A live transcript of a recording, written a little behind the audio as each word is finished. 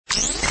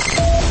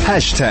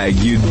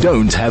You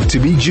don't have to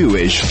be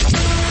Jewish.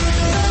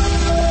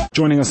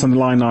 Joining us on the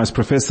line now is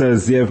Professor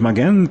Ze'ev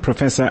Magen,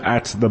 professor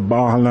at the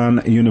Bar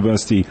Ilan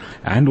University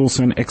and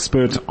also an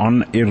expert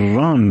on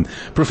Iran.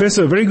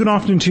 Professor, very good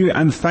afternoon to you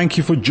and thank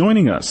you for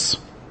joining us.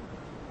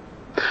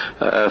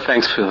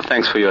 Thanks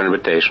for your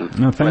invitation.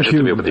 No, thank Pleasure you.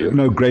 to be with you.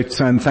 No, great,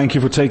 and thank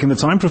you for taking the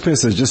time,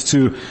 Professor, just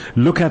to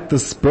look at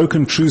this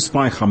broken truce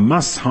by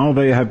Hamas, how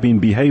they have been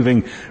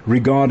behaving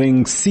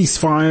regarding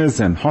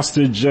ceasefires and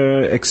hostage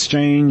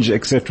exchange,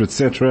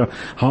 etc.,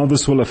 how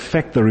this will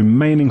affect the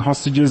remaining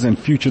hostages and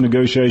future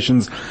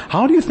negotiations.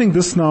 How do you think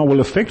this now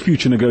will affect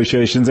future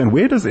negotiations, and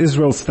where does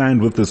Israel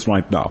stand with this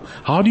right now?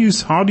 How do you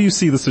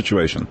see the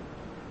situation?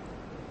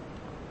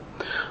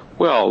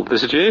 Well, the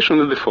situation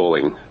is the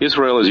following.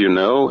 Israel, as you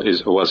know,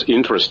 was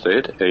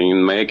interested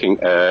in making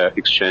an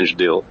exchange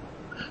deal.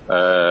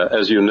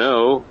 As you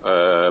know,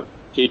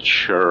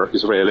 each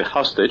Israeli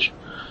hostage,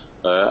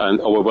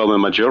 and overwhelming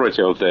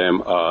majority of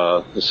them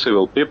are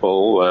civil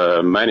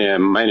people,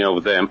 many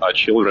of them are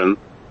children,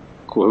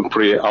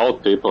 pretty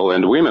old people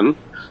and women.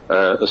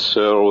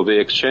 So the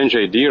exchange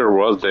idea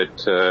was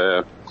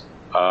that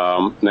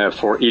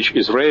for each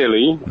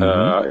Israeli,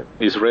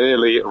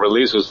 Israeli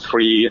releases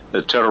 3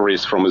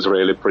 terrorists from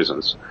Israeli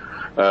prisons.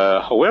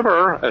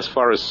 However, as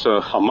far as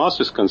Hamas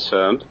is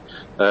concerned,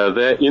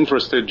 they're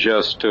interested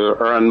just to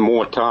earn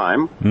more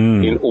time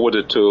in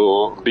order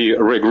to be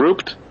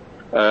regrouped,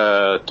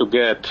 to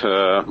get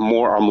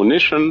more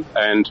ammunition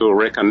and to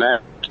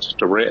reconnect,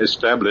 to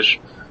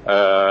reestablish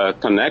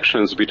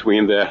connections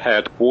between their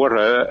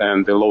headquarters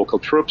and the local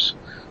troops,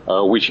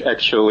 which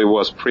actually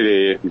was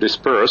pretty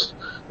dispersed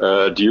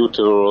due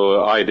to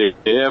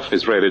IDF,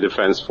 Israeli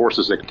Defense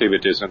Forces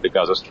activities in the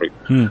Gaza Strip.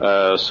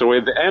 So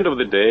at the end of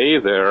the day,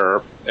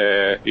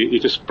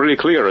 it is pretty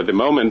clear at the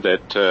moment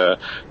that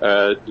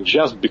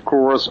just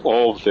because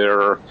of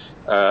their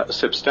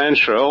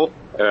substantial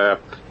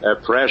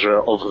pressure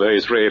of the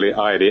Israeli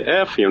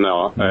IDF,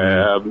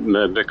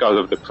 because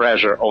of the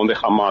pressure on the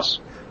Hamas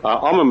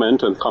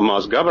armament and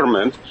Hamas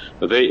government,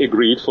 they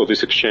agreed for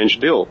this exchange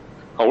deal.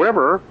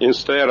 However,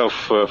 instead of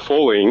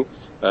following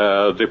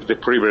the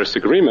previous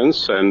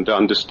agreements and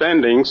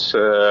understandings,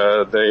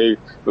 they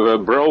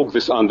broke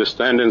these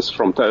understandings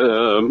from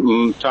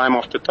time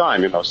after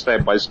time,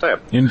 step by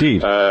step.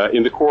 Indeed.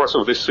 In the course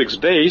of the 6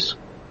 days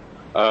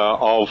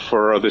of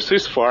the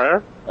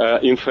ceasefire,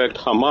 in fact,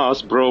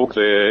 Hamas broke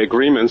the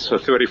agreements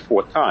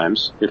 34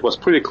 times. It was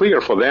pretty clear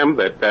for them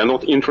that they're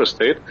not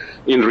interested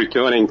in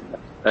returning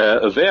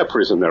their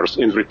prisoners,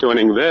 in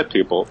returning their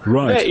people.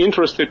 Right. They're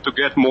interested to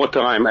get more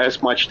time,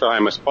 as much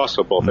time as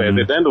possible. At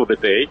the end of the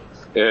day,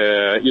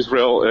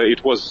 Israel,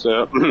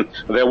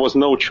 there was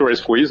no choice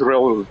for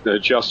Israel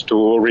just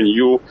to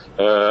renew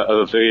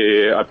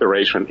the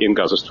operation in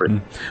Gaza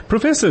Strip.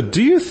 Professor,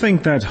 do you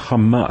think that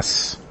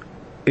Hamas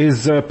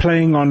is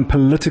playing on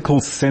political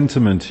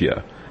sentiment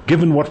here?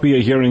 Given what we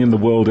are hearing in the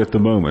world at the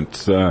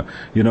moment,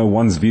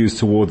 one's views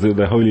towards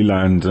the Holy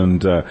Land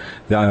and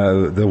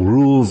the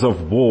rules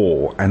of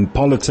war and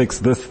politics,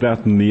 this,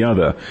 that, and the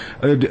other,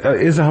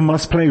 is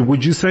Hamas playing?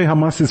 Would you say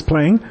Hamas is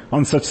playing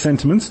on such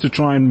sentiments to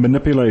try and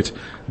manipulate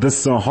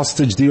this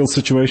hostage deal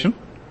situation?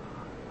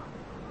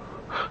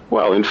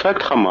 Well, in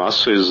fact,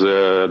 Hamas is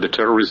the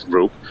terrorist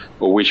group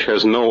which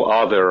has no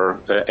other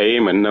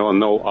aim and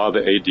no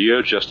other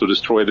idea just to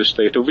destroy the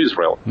state of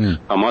Israel.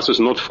 Hamas is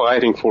not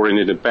fighting for an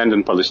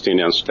independent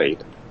Palestinian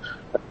state.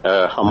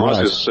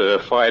 Hamas is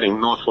fighting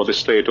not for the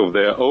state of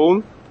their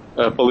own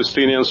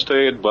Palestinian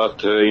state,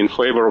 but in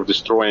favor of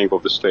destroying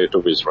of the state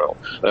of Israel.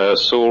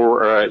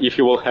 So if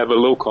you will have a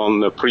look on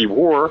the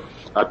pre-war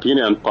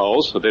opinion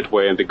polls that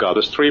were in the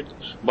Gaza Strip,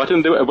 but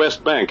in the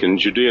West Bank, in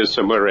Judea and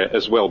Samaria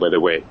as well, by the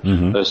way.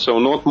 So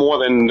not more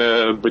than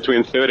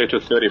between 30 to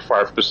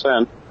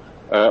 35%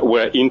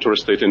 were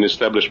interested in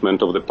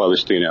establishment of the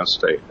Palestinian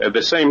state. At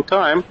the same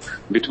time,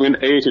 between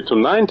 80 to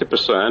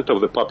 90%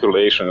 of the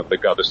population of the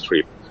Gaza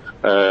Strip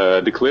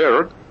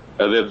declared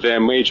that their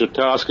major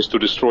task is to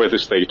destroy the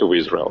state of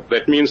Israel.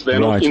 That means they're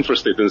not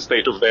interested in the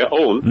state of their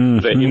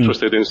own. They're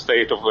interested in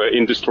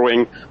in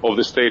destroying of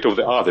the state of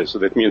the others. So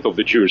that means of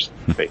the Jewish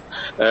state,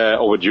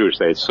 of a Jewish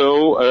state.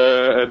 So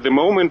at the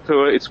moment,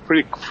 it's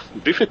pretty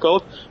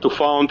difficult to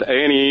find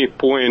any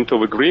point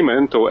of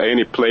agreement or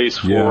any place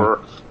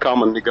for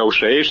common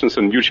negotiations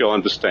and mutual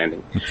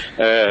understanding.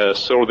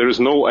 So there is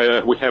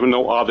we have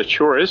no other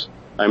choice.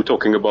 I'm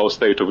talking about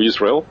state of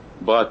Israel,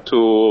 but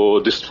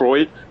to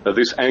destroy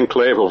this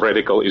enclave of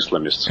radical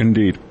Islamists.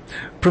 Indeed.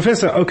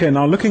 Professor, okay,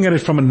 now looking at it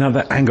from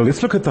another angle,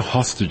 let's look at the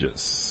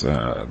hostages,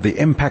 the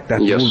impact that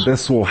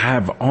this will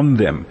have on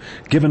them,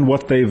 given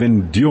what they've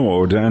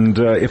endured. And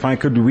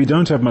we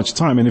don't have much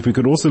time, and if we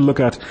could also look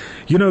at,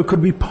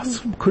 could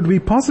we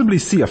possibly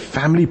see a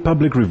family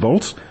public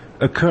revolt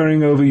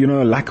occurring over,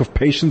 a lack of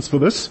patience for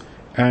this?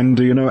 And,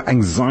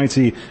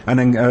 anxiety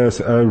and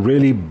a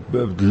really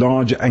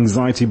large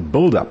anxiety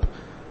build-up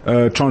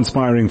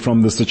transpiring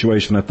from the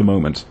situation at the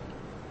moment.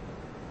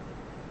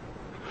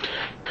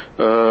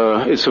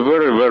 It's a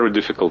very, very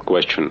difficult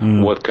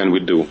question. What can we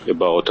do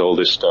about all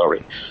this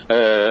story?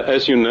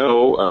 As you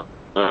know,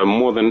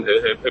 more than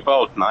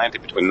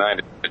between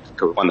 90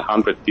 to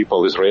 100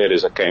 people,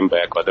 Israelis, came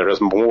back, but there is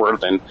more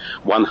than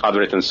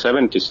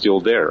 170 still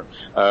there.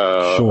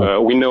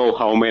 We know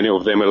how many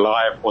of them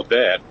alive or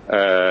dead.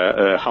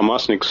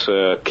 Hamasniks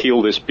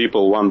kill these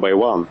people one by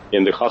one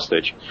in the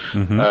hostage.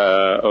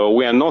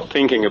 We are not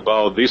thinking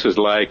about this as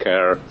like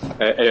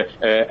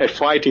a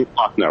fighting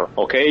partner,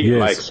 okay? Yes.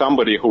 Like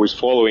somebody who is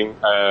following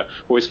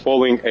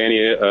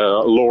any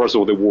laws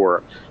of the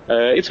war.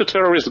 It's a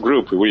terrorist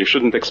group. We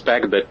shouldn't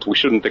expect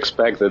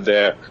that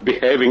they're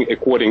behaving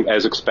according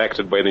as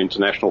expected by the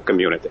international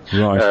community.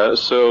 Right.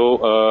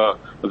 So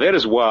that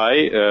is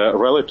why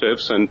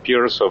relatives and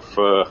peers of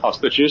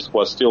hostages who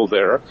are still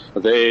there,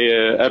 they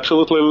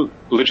absolutely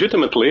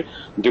legitimately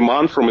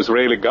demand from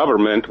Israeli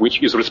government,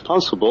 which is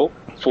responsible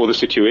for the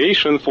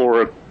situation,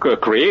 for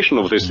creation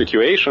of this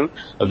situation,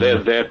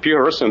 that their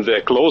peers and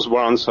their close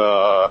ones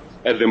are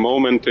at the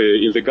moment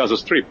in the Gaza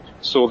Strip.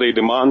 So they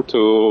demand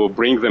to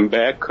bring them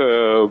back,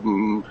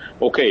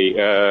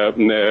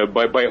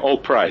 by all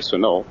price,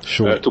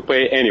 Sure. to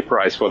pay any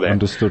price for that.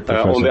 Understood,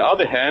 Professor. On the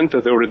other hand,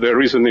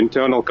 there is an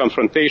internal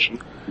confrontation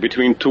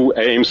between two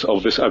aims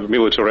of this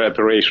military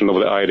operation of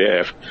the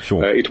IDF.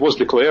 Sure. It was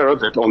declared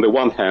that on the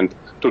one hand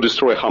to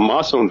destroy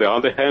Hamas, on the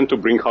other hand to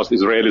bring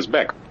Israelis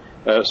back.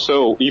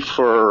 So if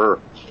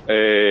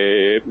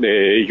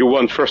you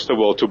want, first of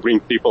all, to bring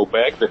people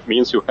back, that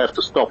means you have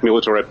to stop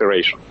military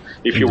operation.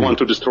 If you want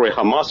to destroy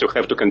Hamas, you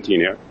have to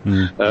continue.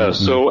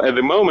 So at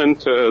the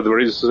moment, there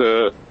is,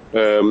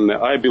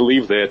 I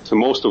believe that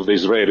most of the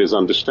Israelis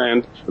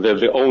understand that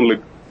the only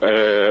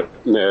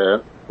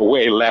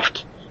way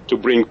left to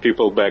bring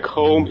people back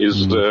home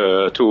is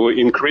to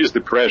increase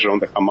the pressure on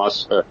the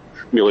Hamas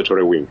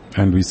military wing.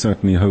 And we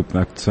certainly hope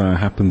that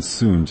happens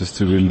soon, just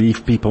to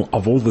relieve people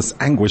of all this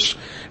anguish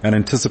and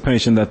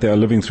anticipation that they are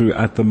living through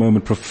at the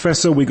moment.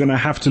 Professor, we're going to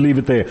have to leave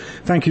it there.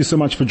 Thank you so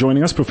much for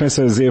joining us,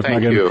 Professor Ze'ev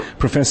Magen,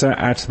 professor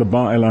at the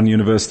Bar Ilan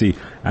University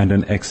and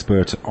an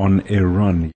expert on Iran.